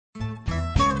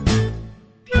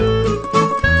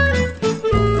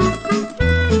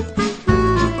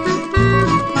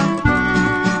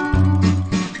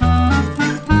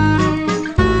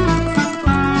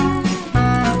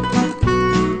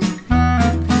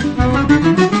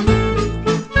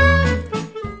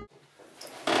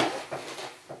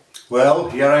Well,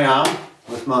 here I am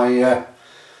with my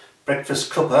breakfast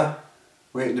cuppa,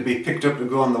 waiting to be picked up to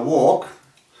go on the walk.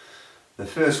 The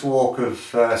first walk of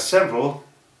several,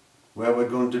 where we're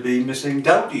going to be missing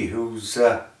Doughty, who's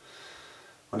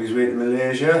on his way to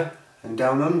Malaysia and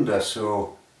down under.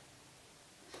 So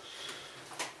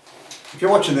if you're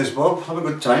watching this, Bob, have a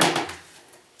good time.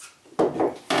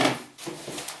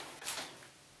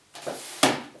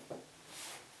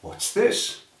 What's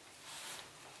this?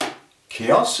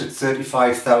 Chaos at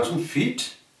 35,000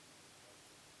 feet.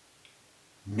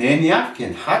 Maniac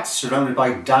in hat surrounded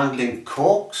by dangling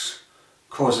corks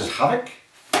causes havoc.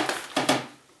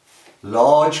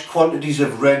 Large quantities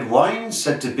of red wine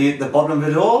said to be at the bottom of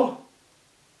it all.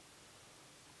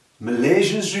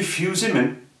 Malaysians refuse him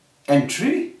an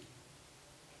entry?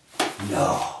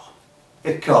 No,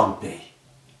 it can't be.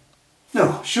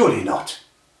 No, surely not.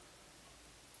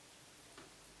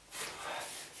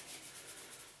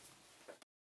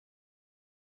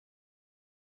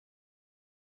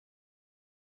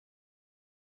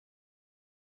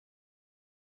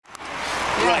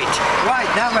 Right,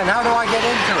 now then, how do I get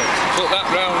into it? Put that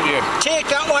round you. Take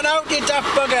that one out, you daft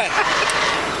bugger!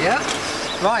 Yeah?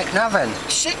 Right, now then.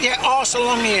 Sit your arse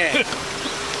along here.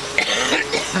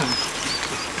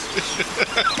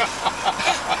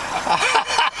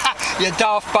 You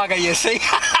daft bugger, you see?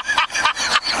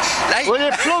 Will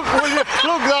you plug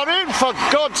that in, for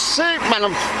God's sake,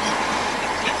 man?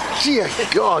 Dear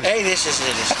God. Hey, this is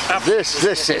it.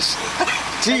 This is.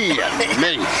 Dear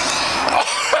me.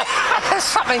 There's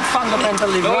something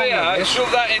fundamentally wrong with this.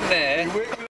 Shove that in there.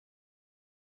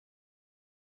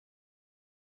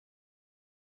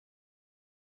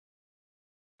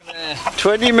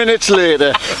 20 minutes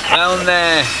later. Down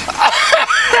there.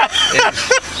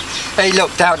 Hey,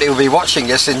 look, Doughty will be watching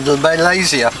us in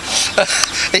Malaysia.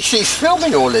 He's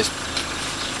filming all this.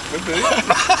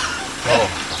 Oh.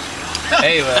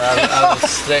 Hey, well, I'll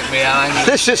stick me on.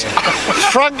 This is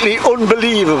frankly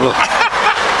unbelievable.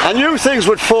 I knew things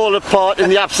would fall apart in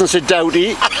the absence of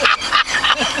Doughty.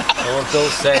 Oh,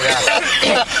 don't say that.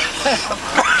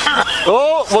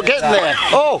 Oh, we're getting there.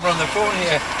 Oh, We're on the phone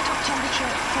here.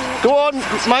 go on,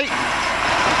 Mike.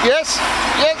 Yes,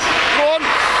 go on.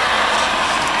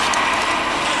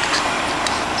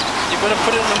 You've got to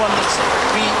put it in the one that's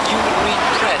you would read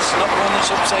press, not the one that's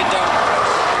upside down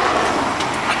press.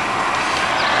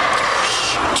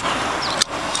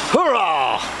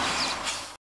 Hurrah!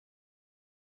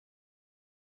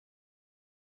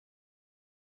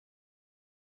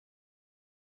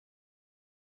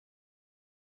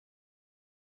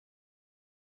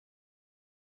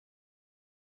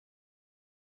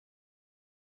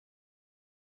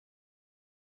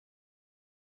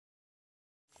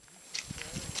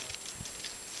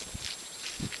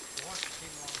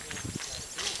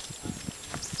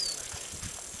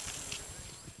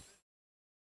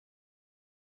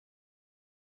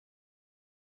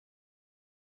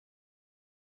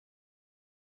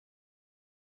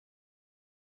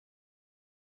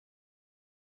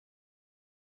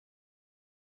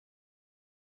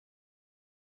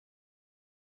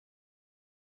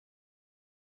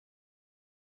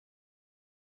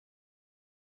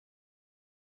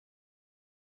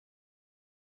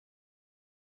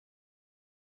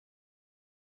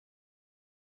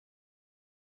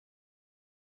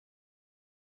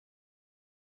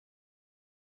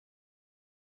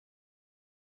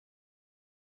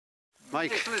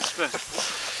 Mike,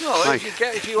 No, Mike.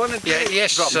 if you want to do it,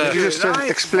 yes, could you just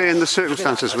explain the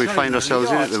circumstances we find ourselves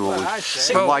in at the moment?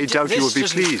 Well, Why Doughty would be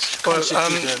pleased? Well,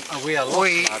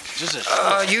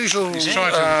 our usual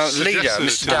leader,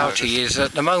 Mr. Doughty, is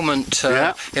at the moment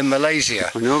in Malaysia.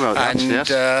 I know about that, and,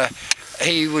 yes.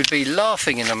 He would be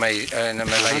laughing in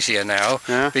Malaysia now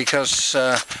because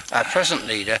our present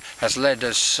leader has led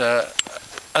us a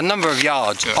number of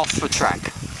yards off the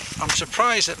track. I'm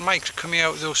surprised that Mike's coming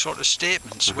out with those sort of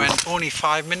statements when only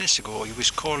 5 minutes ago he was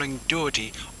calling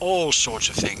Doughty all sorts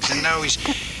of things, and now he's...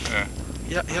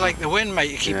 You're like the wind, mate,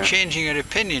 you keep changing your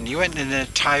opinion. You went in a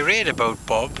tirade about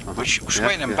Bob, which was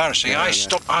quite embarrassing. I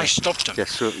stopped him.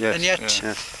 Yes, and yet...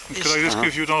 Could I just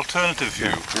give you an alternative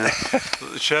view?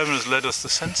 The chairman has led us the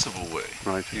sensible way.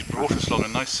 Right. He's brought us along a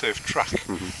nice safe track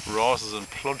rather than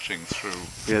plunging through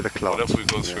the clouds. whatever we've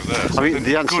gone through there. I mean,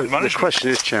 the answer, the question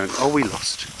is, Chairman, are we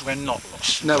lost? We're not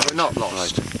lost. No, we're not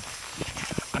lost.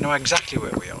 I know exactly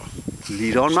where we are.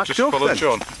 Lead on, Max. Just follow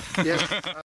John. Yes.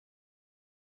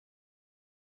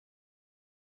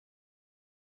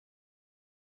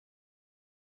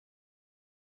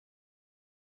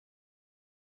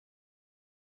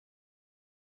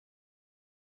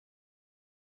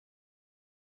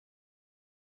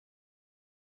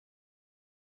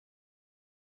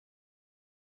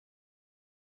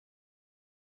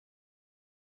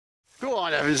 Go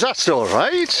on, Evans, that's all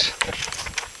right.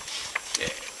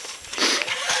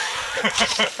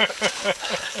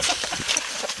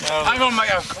 Hang on,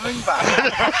 mate, I'm coming back.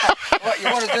 What,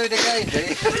 you want to do it again, do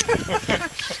you?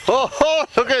 Oh,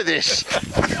 look at this.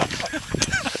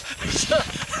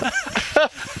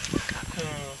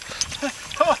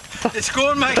 It's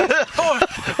going, mate.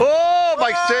 Oh,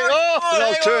 Mike's saying,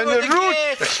 I'll turn the route.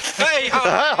 Hey,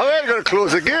 I ain't going to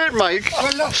close the gate, Mike.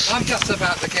 Well, look, I'm just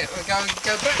about to go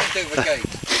back and do the gate.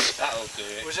 That'll do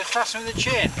it. was it fastened with a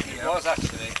chain? It was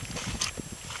actually.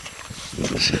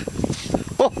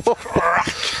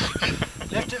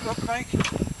 Lift it up, Mike.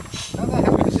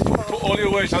 Put all your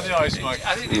weight on the ice, Mike.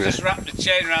 I think you just wrap the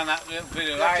chain around that little bit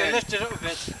of iron. Lift it up a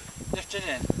bit. Lift it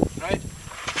in. Right?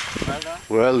 Well done.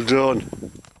 Well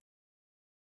done.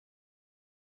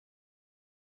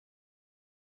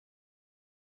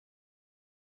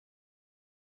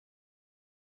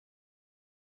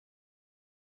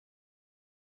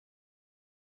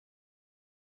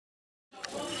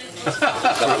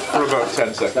 For about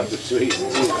 10 seconds.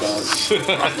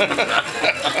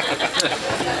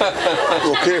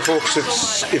 Okay, folks,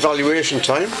 it's evaluation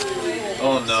time.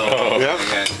 Oh no. Yeah.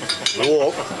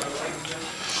 Walk.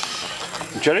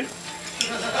 Jerry?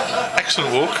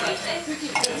 Excellent walk.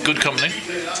 Good company.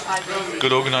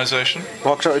 Good organisation.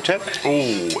 Marks out of 10?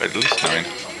 Oh, at least 9.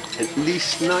 At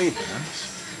least 9.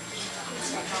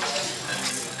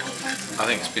 I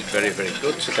think it's been very, very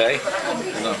good today.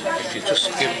 You know, if you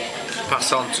just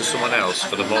pass on to someone else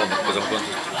for the moment, because I'm going to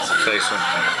say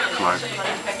something. Right.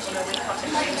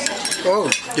 Oh,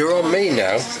 you're on me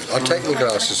now. I'll take my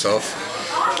glasses off.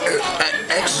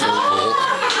 Excellent walk.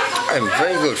 And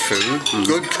very good food,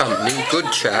 good company,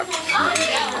 good chap.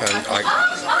 And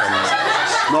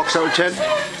Marks out of 10?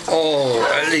 oh,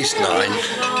 at least 9.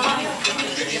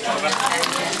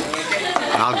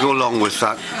 I'll go along with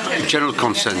that. The general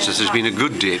consensus has been a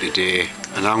good day today,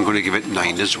 and I'm going to give it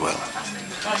 9 as well.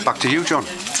 Back to you, John.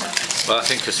 Well, I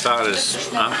think as far as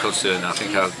I'm concerned, I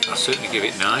think I'll certainly give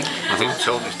it 9. I think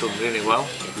Tony's done really well.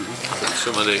 I think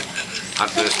some of the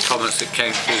adverse comments that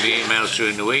came through the emails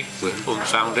during the week were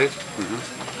unfounded.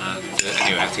 And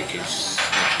anyway, I think it's...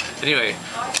 Anyway,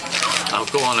 I'll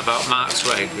go on about Mark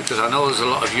Twain, because I know there's a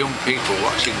lot of young people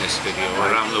watching this video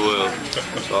around the world.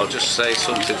 So I'll just say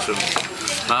something from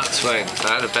Mark Twain. If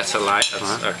I had a better light,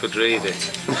 I could read it.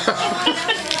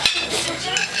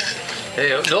 Hey,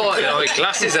 no, your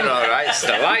glasses are all right. It's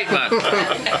the light, man.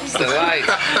 It's the light.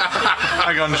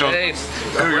 Hang on, John. Hey,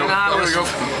 Here we go. Here we go.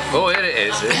 oh, here it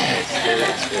is. Here it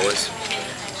is.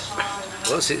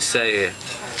 Oh, what's it say here?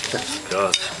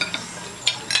 God.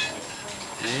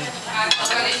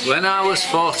 When I was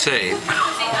 14,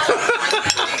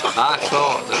 I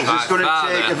thought that my It's going to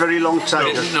take a very long time.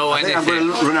 didn't know I think anything. I'm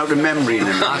going to run out of memory in a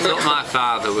minute. I thought my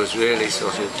father was really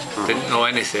sort of didn't know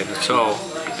anything at all,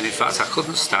 and in fact I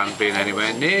couldn't stand being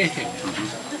anywhere near him.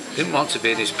 Didn't want to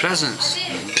be in his presence.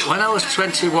 But when I was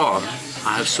 21,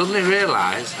 I have suddenly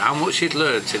realised how much he'd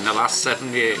learnt in the last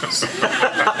 7 years.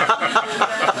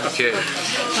 Okay.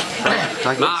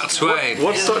 Mark Twain.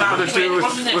 What's that got to do with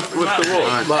the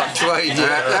walk? Mark Twain.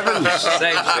 Evans,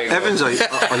 Same thing. Evans, are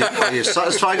you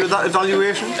satisfied with that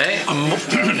evaluation? Eh?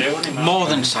 More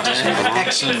than satisfied.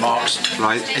 Excellent marks.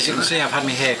 Right. As you can see, I've had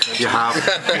my hair cut. You have.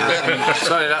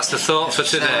 Sorry, that's the thought for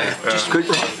today. Just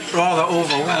rather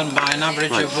overwhelmed by an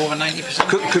average of over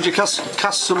 90%. Could you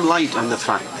cast some light on the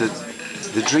fact that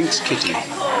the drinks kitty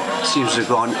seems to have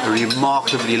gone a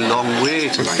remarkably long way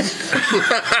tonight?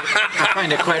 I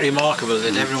find it quite remarkable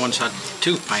that everyone's had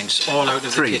 2 pints all out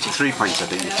of the kitty. 3 pints, I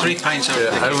think. 3 pints out of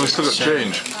the kitty. And we've still got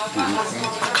change.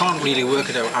 I can't really work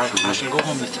it out. I shall go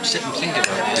home and sit and think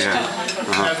about this.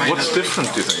 What's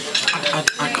different, do you think?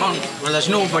 I can't. Well, there's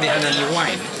nobody had any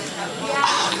wine.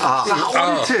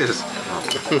 It is.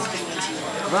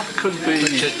 That could be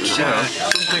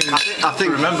something. I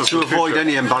think to avoid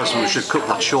any embarrassment, we should cut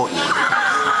that short now.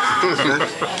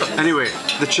 Anyway,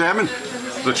 the chairman.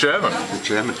 The chairman. The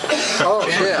chairman. Oh,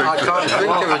 yeah, I can't think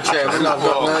of a chairman. I've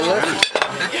got no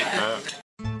left.